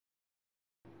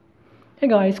Hey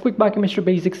guys, quick biochemistry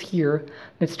basics here.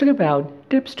 Let's talk about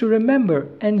tips to remember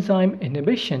enzyme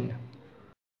inhibition.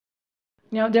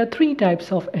 Now there are three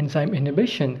types of enzyme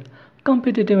inhibition: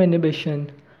 competitive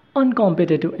inhibition,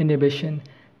 uncompetitive inhibition,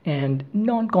 and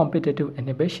non-competitive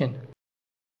inhibition.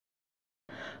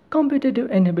 Competitive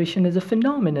inhibition is a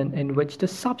phenomenon in which the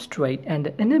substrate and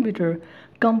the inhibitor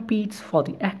competes for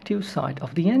the active site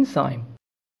of the enzyme.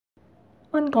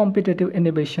 Uncompetitive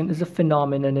inhibition is a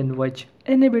phenomenon in which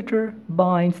inhibitor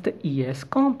binds the ES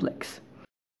complex.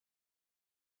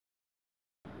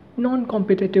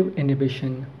 Non-competitive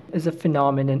inhibition is a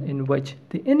phenomenon in which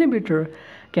the inhibitor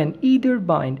can either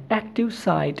bind active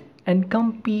site and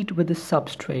compete with the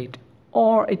substrate,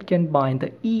 or it can bind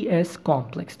the ES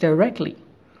complex directly.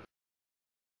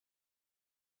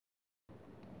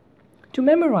 To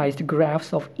memorize the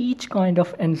graphs of each kind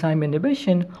of enzyme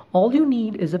inhibition, all you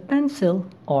need is a pencil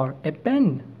or a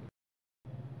pen.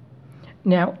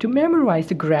 Now, to memorize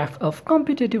the graph of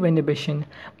competitive inhibition,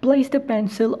 place the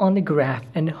pencil on the graph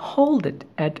and hold it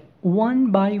at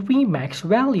 1 by Vmax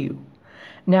value.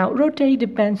 Now, rotate the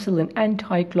pencil in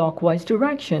anti-clockwise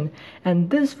direction, and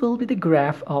this will be the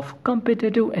graph of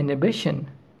competitive inhibition.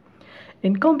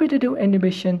 In competitive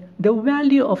inhibition, the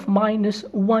value of minus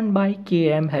 1 by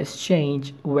Km has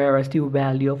changed, whereas the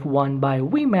value of 1 by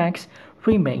Vmax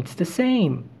remains the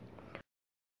same.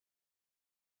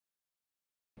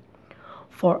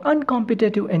 For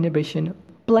uncompetitive inhibition,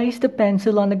 place the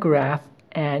pencil on the graph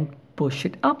and push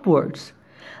it upwards.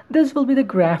 This will be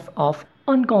the graph of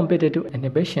uncompetitive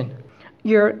inhibition.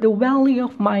 Here, the value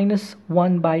of minus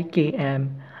 1 by Km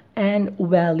and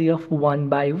value of 1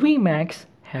 by Vmax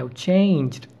have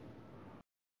changed.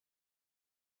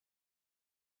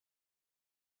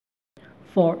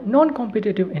 For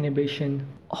non-competitive inhibition,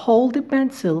 hold the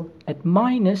pencil at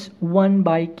minus 1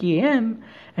 by Km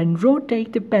and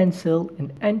rotate the pencil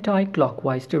in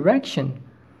anti-clockwise direction.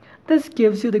 This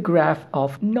gives you the graph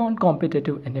of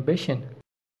non-competitive inhibition.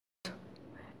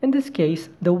 In this case,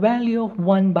 the value of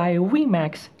 1 by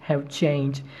Vmax have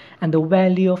changed and the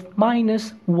value of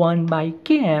minus 1 by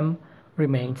Km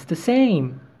remains the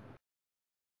same.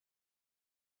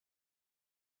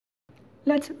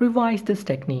 Let's revise this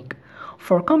technique.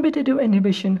 For competitive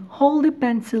inhibition, hold the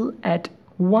pencil at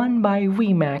 1 by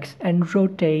Vmax and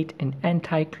rotate in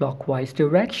anti-clockwise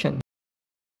direction.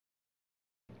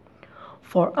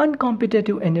 For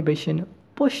uncompetitive inhibition,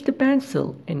 push the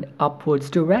pencil in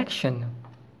upwards direction.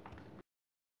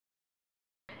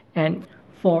 And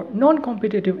for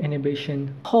non-competitive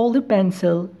inhibition, hold the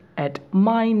pencil at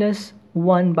minus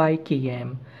 1 by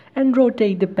Km and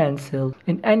rotate the pencil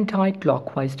in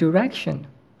anti-clockwise direction.